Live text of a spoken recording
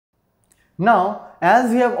Now, as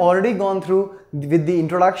we have already gone through with the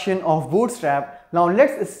introduction of Bootstrap, now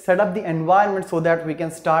let's set up the environment so that we can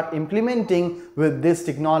start implementing with this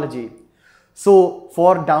technology. So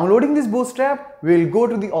for downloading this Bootstrap, we will go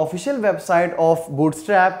to the official website of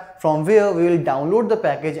Bootstrap, from where we will download the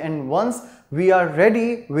package, and once we are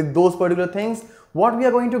ready with those particular things, what we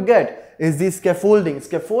are going to get is the scaffolding.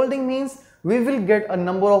 Scaffolding means we will get a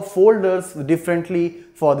number of folders differently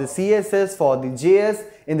for the CSS, for the JS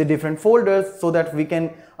in the different folders, so that we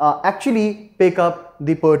can actually pick up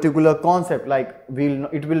the particular concept. Like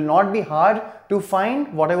it will not be hard to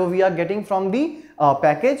find whatever we are getting from the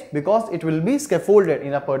package, because it will be scaffolded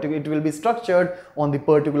in a particular, it will be structured on the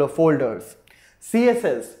particular folders.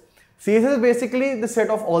 CSS is basically the set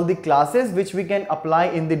of all the classes which we can apply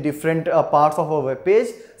in the different parts of our web page,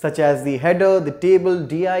 such as the header, the table,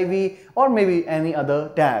 div, or maybe any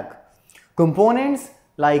other tag. Components,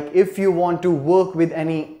 like if you want to work with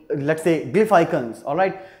any, let's say, glyph icons,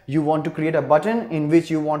 alright, you want to create a button in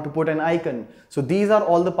which you want to put an icon. So these are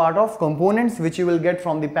all the part of components which you will get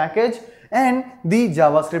from the package. And the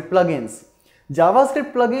JavaScript plugins.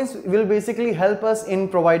 JavaScript plugins will basically help us in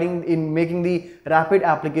making the rapid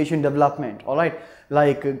application development. Alright,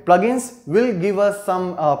 like plugins will give us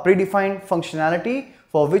some predefined functionality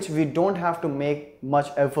for which we don't have to make much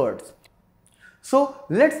efforts. So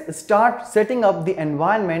let's start setting up the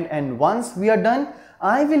environment, and once we are done,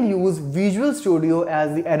 I will use Visual Studio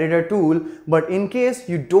as the editor tool. But in case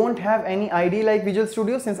you don't have any ID like Visual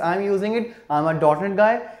Studio, since I'm using it, I'm a .NET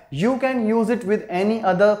guy, you can use it with any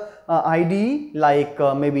other IDE like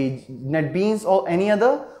maybe NetBeans or any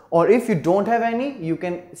other. Or if you don't have any, you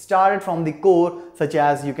can start it from the core, such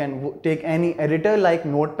as you can take any editor like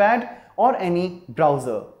Notepad or any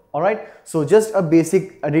browser. Alright, so just a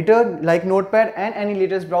basic editor like Notepad and any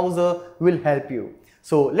latest browser will help you.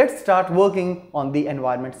 So let's start working on the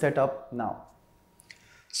environment setup now.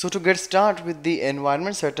 So to get started with the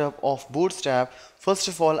environment setup of Bootstrap, first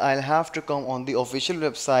of all, I'll have to come on the official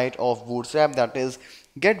website of Bootstrap, that is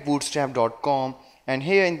getbootstrap.com, and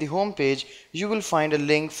here in the home page you will find a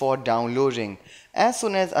link for downloading. As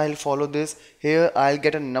soon as I'll follow this, here I'll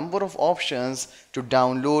get a number of options to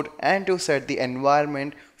download and to set the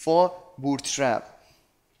environment for Bootstrap.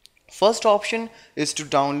 First option is to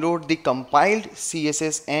download the compiled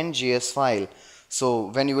CSS and JS file.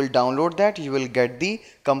 So when you will download that, you will get the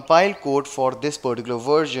compiled code for this particular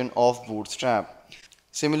version of Bootstrap.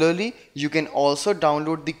 Similarly, you can also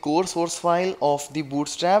download the core source file of the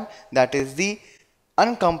Bootstrap, that is the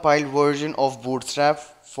uncompiled version of Bootstrap,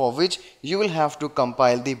 for which you will have to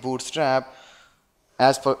compile the Bootstrap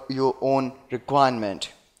as per your own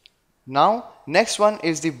requirement. Now, next one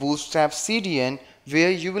is the Bootstrap CDN,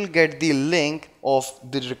 where you will get the link of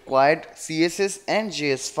the required CSS and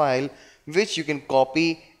JS file, which you can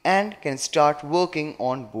copy and can start working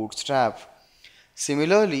on Bootstrap.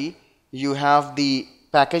 Similarly, you have the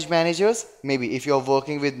package managers. Maybe if you are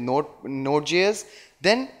working with Node.js,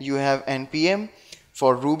 then you have npm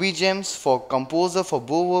for Ruby gems, for Composer, for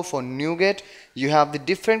Bower, for NuGet. You have the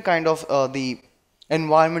different kind of the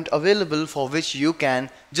environment available for which you can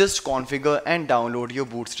just configure and download your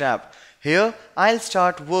Bootstrap. Here I'll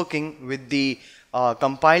start working with the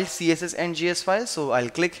compiled CSS and JS file. So I'll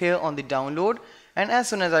click here on the download, and as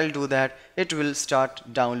soon as I'll do that, it will start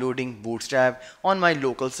downloading Bootstrap on my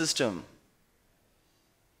local system.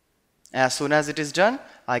 As soon as it is done,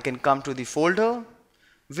 I can come to the folder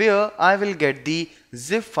where I will get the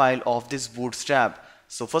zip file of this Bootstrap.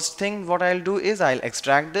 So first thing what I'll do is I'll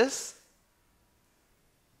extract this,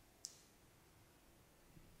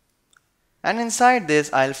 and inside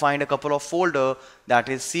this I'll find a couple of folder, that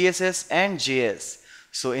is CSS and JS.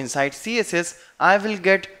 So inside CSS I will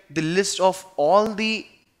get the list of all the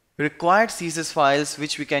required CSS files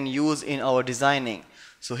which we can use in our designing.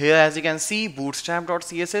 So here, as you can see,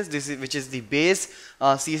 bootstrap.css, which is the base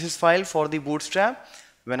CSS file for the Bootstrap.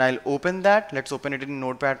 When I'll open that, let's open it in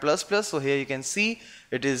Notepad++. So here you can see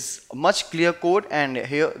it is much clear code, and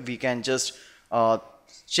here we can just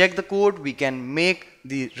check the code, we can make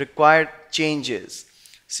the required changes.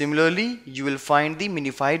 Similarly, you will find the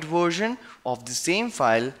minified version of the same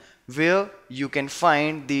file, where you can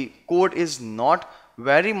find the code is not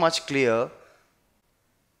very much clear.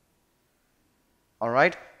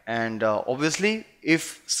 Alright, and obviously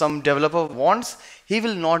if some developer wants, he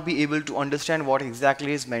will not be able to understand what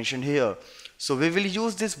exactly is mentioned here. So we will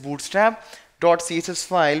use this bootstrap.css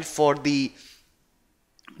file for the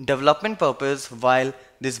development purpose, while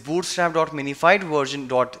this bootstrap.minified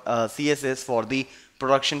version.css for the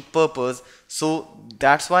production purpose. So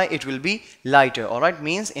that's why it will be lighter. Alright,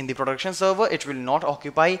 means in the production server it will not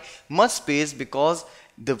occupy much space, because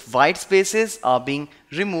the white spaces are being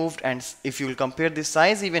removed, and if you will compare the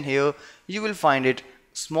size even here, you will find it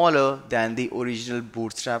smaller than the original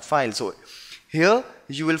Bootstrap file. So here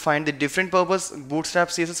you will find the different purpose Bootstrap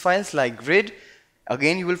CSS files like grid.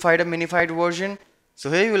 Again, you will find a minified version. So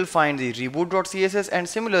here you will find the reboot.css and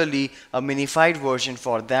similarly a minified version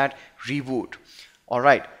for that reboot.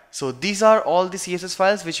 Alright, so these are all the CSS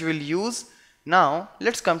files which we will use. Now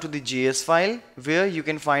let's come to the JS file, where you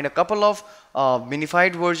can find a couple of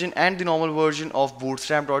minified version and the normal version of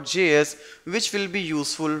bootstrap.js, which will be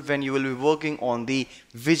useful when you will be working on the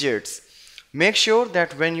widgets. Make sure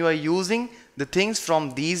that when you are using the things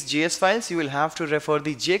from these JS files, you will have to refer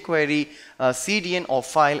the jQuery CDN of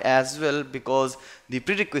file as well, because the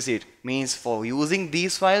prerequisite means for using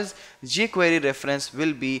these files, jQuery reference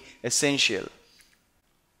will be essential.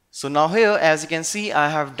 So now here, as you can see, I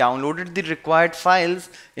have downloaded the required files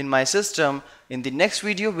in my system. In the next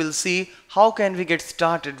video, we'll see how can we get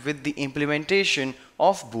started with the implementation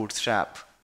of Bootstrap.